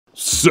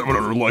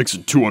700 likes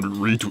and 200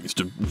 retweets.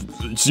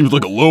 It seems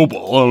like a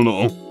lowball, I don't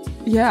know.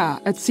 Yeah,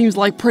 it seems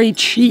like pretty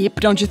cheap,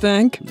 don't you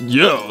think?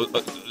 Yeah.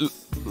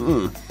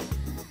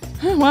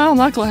 Well,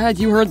 Knucklehead,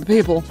 you heard the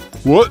people.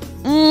 What?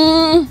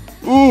 Oh.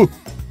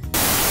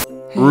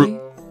 Hey.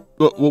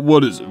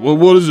 What is it?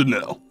 What is it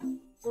now?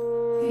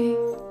 Hey,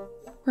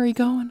 where are you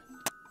going?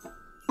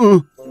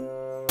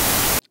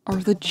 Are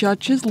the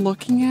judges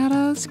looking at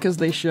us? Because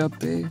they should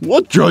be.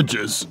 What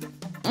judges?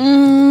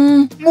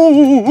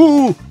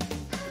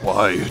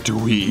 Why do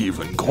we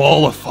even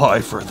qualify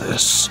for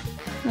this?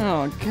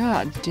 Oh,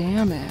 god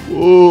damn it.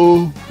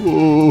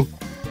 Oh.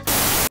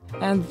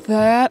 And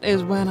that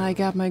is when I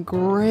got my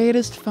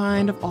greatest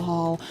find of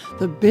all.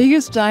 The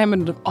biggest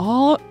diamond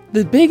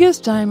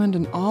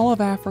in all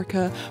of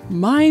Africa,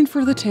 mine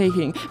for the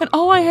taking. And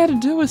all I had to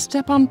do was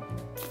step on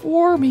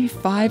 4, maybe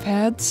 5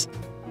 heads.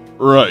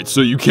 Right, so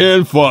you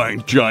can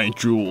find giant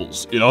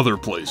jewels in other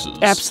places.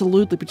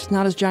 Absolutely, but it's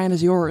not as giant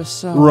as yours,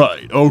 so...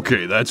 Right,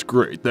 okay, that's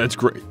great. That's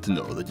great to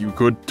know that you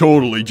could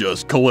totally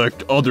just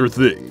collect other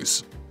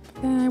things.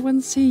 Then I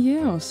wouldn't see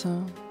you,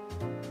 so...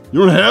 You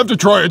don't have to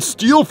try and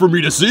steal for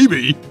me to see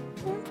me.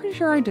 I'm pretty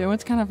sure I do.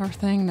 It's kind of our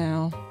thing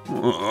now.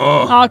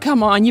 Oh,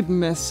 come on, you'd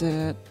miss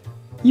it.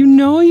 You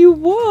know you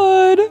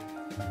would.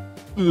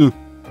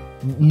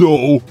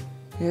 No.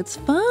 It's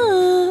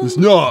fun. It's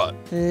not.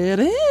 It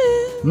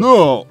is.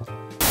 No.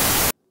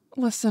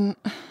 Listen,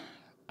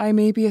 I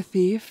may be a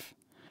thief,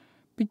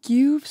 but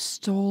you've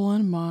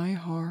stolen my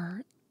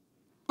heart.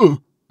 Are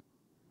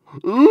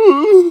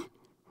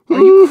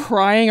you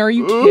crying? Are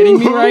you kidding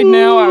me right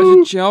now? I was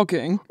just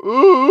joking.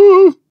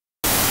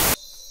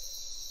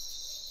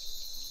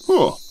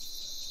 Huh.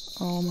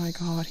 Oh my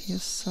god, he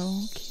is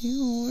so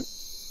cute.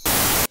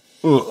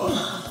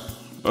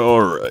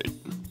 Alright.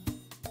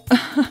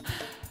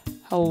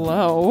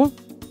 Hello?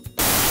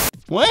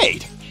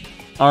 Wait!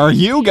 Are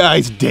you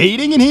guys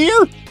dating in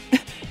here?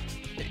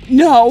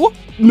 No!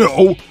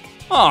 No.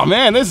 Oh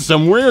man, this is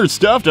some weird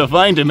stuff to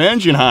find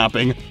dimension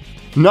hopping.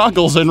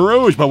 Knuckles and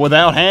Rouge, but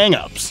without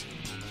hang-ups.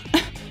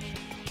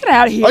 Get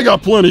out of here. I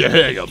got plenty of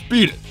hang-ups.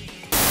 Beat it.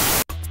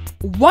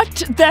 What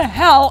the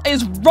hell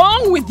is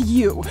wrong with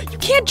you? You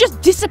can't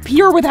just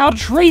disappear without a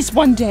trace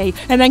one day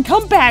and then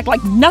come back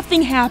like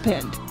nothing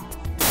happened.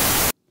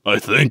 I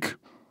think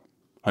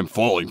I'm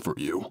falling for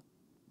you.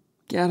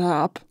 Get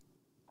up.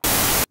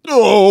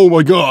 Oh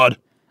my god.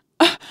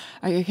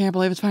 I can't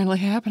believe it's finally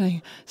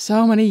happening.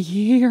 So many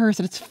years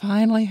and it's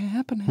finally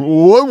happening.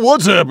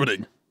 What's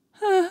happening?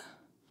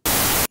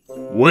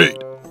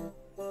 Wait.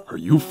 Are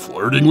you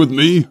flirting with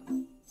me?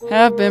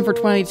 Have been for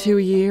 22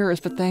 years,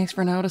 but thanks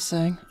for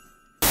noticing.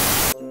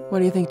 What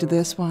do you think to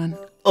this one?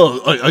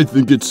 I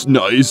think it's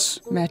nice.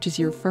 Matches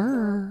your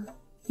fur.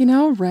 You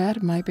know,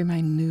 red might be my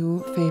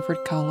new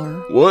favorite color.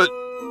 What?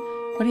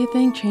 What do you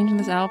think, changing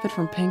this outfit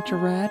from pink to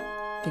red?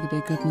 I think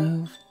it'd be a good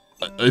move.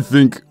 I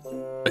think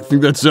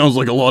that sounds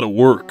like a lot of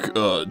work,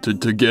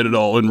 to get it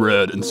all in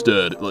red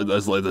instead.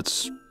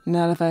 That's...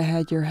 Not if I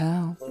had your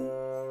help.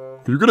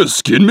 You're gonna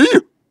skin me?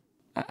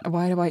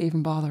 Why do I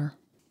even bother?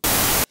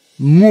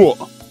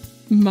 Mwah.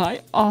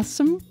 My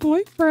awesome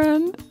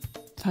boyfriend.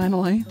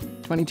 Finally,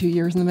 22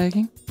 years in the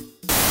making.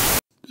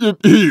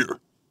 Here.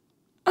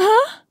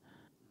 Huh?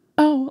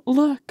 Oh,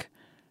 look.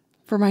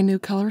 For my new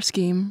color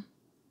scheme,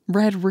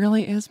 red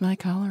really is my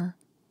color.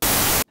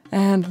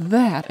 And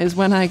that is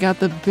when I got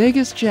the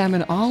biggest gem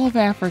in all of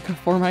Africa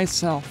for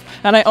myself.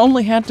 And I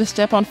only had to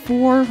step on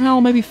 4, well,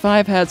 maybe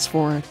 5 heads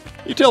for it.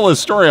 You tell this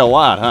story a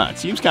lot, huh? It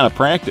seems kind of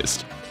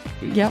practiced.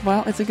 Yeah,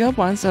 well, it's a good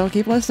one, so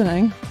keep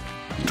listening.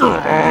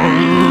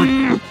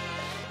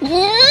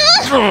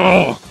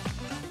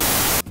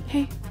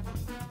 Hey,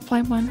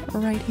 fly one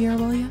right here,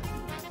 will ya?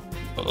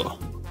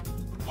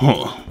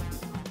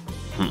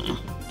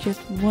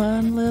 Just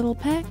one little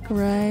peck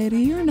right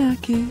here,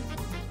 Nucky.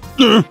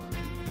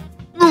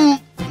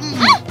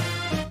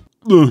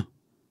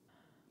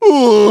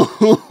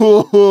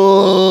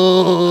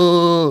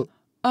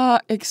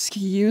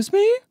 Excuse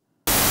me?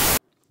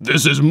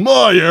 This is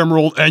my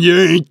emerald and you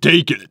ain't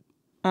taking it.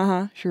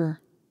 Uh-huh, sure.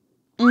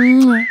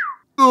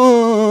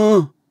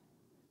 Uh,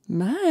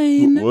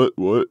 Mine.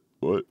 What?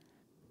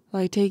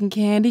 Like taking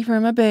candy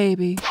from a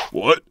baby.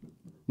 What?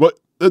 But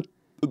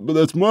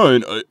that's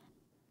mine.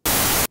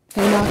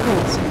 Hey,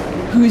 Knuckles,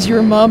 who's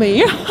your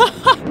mummy?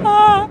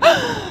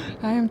 I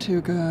am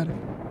too good.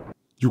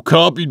 You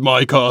copied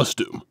my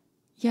costume.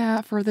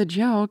 Yeah, for the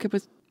joke, it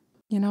was...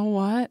 You know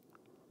what?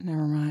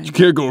 Never mind. You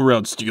can't go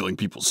around stealing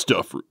people's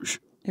stuff, Rouge.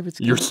 You're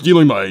gonna,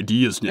 stealing my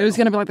ideas now. It was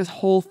gonna be like this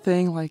whole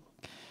thing, like...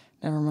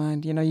 Never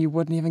mind, you know, you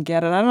wouldn't even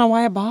get it. I don't know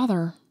why I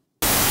bother.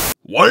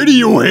 Why do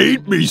you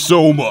hate me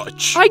so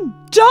much? I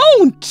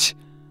don't!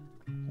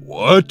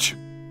 What?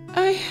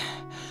 I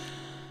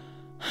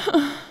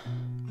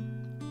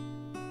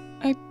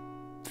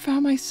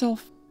found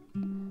myself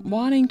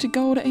wanting to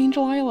go to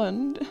Angel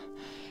Island.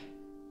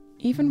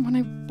 Even when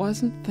I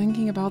wasn't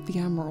thinking about the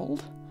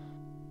emerald.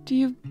 Do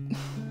you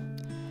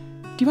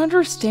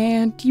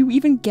understand? Do you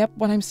even get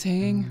what I'm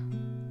saying?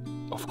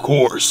 Of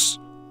course.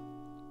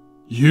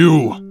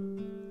 You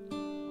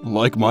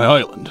like my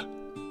island.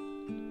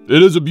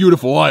 It is a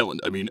beautiful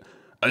island. I mean,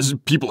 as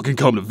people can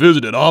come to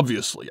visit it,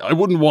 obviously. I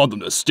wouldn't want them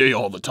to stay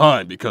all the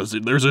time because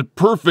there's a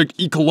perfect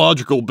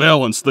ecological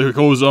balance that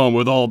goes on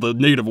with all the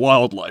native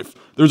wildlife.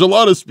 There's a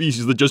lot of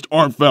species that just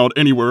aren't found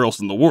anywhere else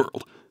in the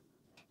world.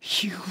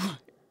 You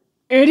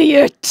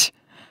idiot!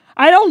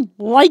 I don't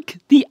like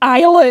the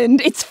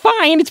island. It's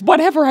fine. It's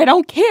whatever. I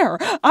don't care.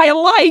 I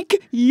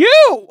like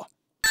you!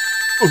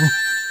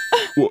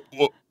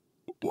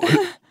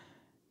 What?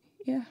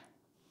 Yeah.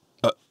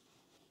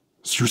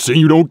 So you're saying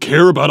you don't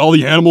care about all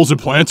the animals and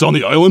plants on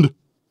the island?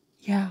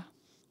 Yeah.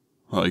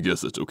 I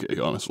guess that's okay,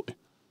 honestly.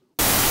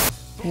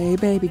 Hey,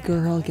 baby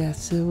girl,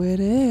 guess who it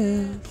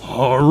is?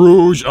 Oh,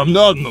 Rouge, I'm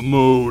not in the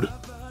mood.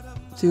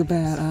 Too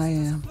bad I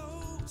am.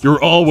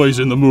 You're always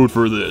in the mood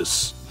for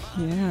this.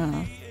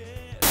 Yeah.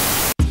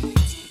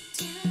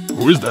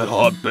 Who is that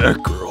hot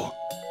back girl?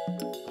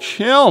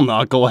 Chill,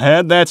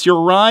 Knucklehead, that's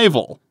your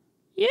rival.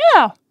 Yeah.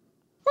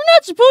 We're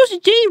not supposed to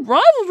date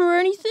rivals or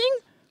anything.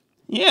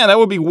 Yeah, that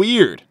would be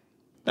weird.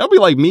 That would be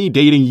like me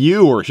dating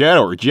you or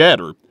Shadow or Jet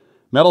or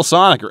Metal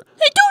Sonic or...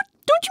 Hey,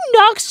 don't you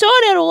knock Sun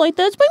out like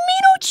that. It's my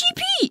main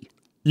OGP.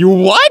 You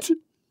what?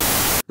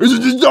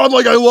 It's not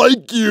like I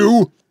like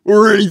you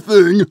or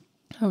anything.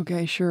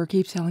 Okay, sure.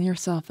 Keep telling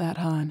yourself that,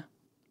 hon.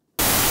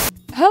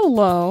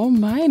 Hello,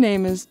 my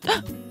name is...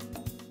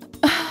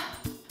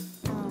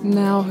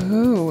 Now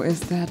who is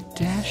that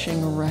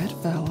dashing red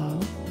fellow?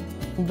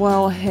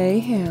 Well, hey,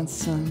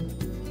 handsome.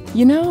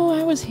 You know,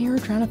 I was here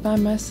trying to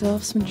find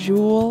myself some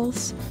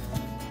jewels,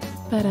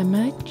 but I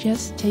might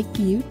just take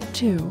you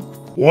too.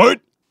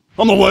 What?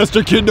 I'm the last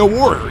Echidna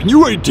warrior, and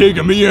you ain't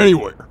taking me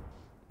anywhere.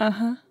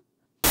 Uh-huh.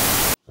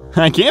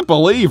 I can't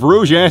believe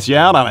Rouge asked you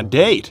out on a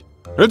date.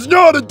 It's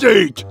not a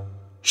date.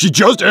 She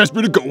just asked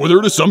me to go with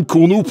her to some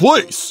cool new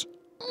place.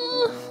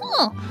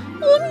 Well,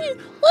 I mean,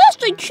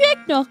 last I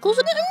checked, Knuckles,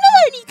 and I'm not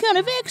any kind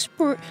of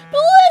expert, but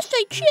last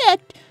I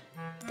checked,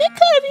 that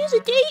kind of is a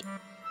date.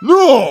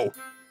 No!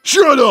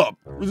 Shut up!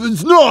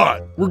 It's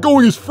not! We're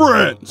going as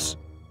friends!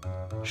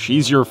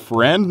 She's your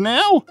friend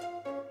now?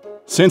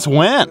 Since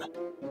when?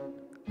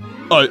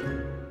 I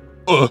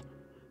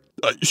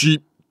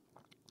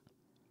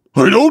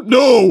don't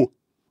know!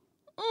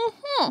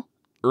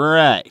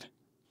 Right.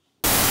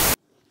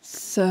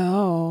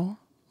 So,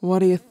 what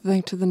do you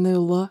think to the new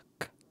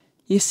look?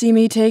 You see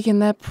me taking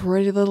that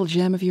pretty little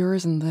gem of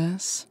yours in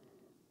this?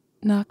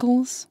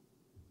 Knuckles?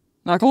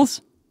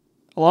 Knuckles?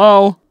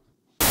 Hello?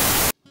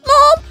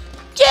 Mom?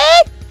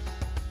 Dad?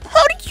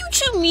 How did you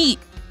two meet?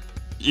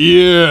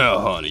 Yeah,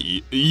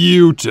 honey,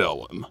 you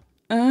tell him.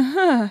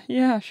 Uh-huh,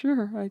 yeah,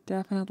 sure, I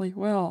definitely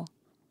will.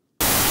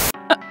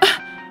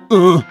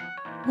 Uh,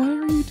 What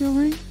are you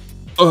doing?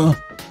 I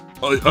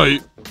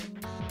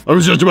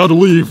was just about to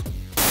leave.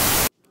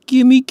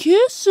 Give me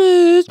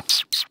kisses.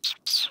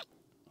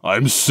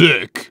 I'm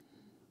sick.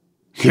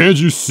 Can't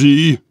you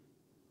see?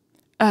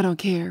 I don't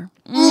care.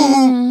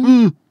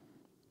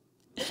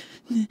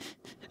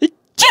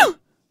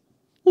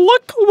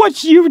 Look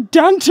what you've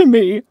done to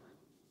me!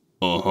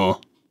 Uh-huh.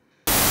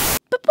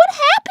 But what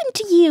happened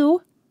to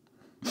you?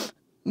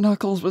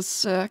 Knuckles was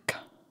sick.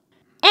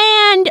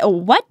 And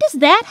what does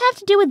that have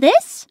to do with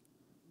this?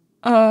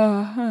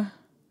 Forget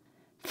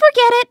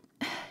it.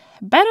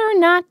 Better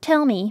not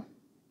tell me.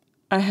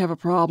 I have a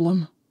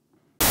problem.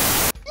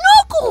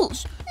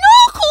 Knuckles!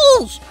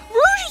 Knuckles!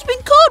 Rouge has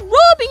been caught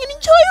robbing an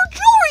entire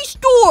jewelry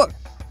store!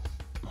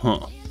 Huh.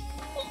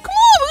 Come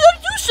on, we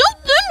gotta do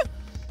something!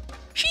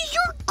 She's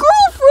your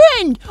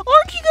girlfriend!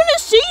 Aren't you gonna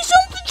say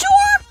something to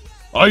her?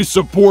 I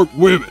support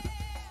women.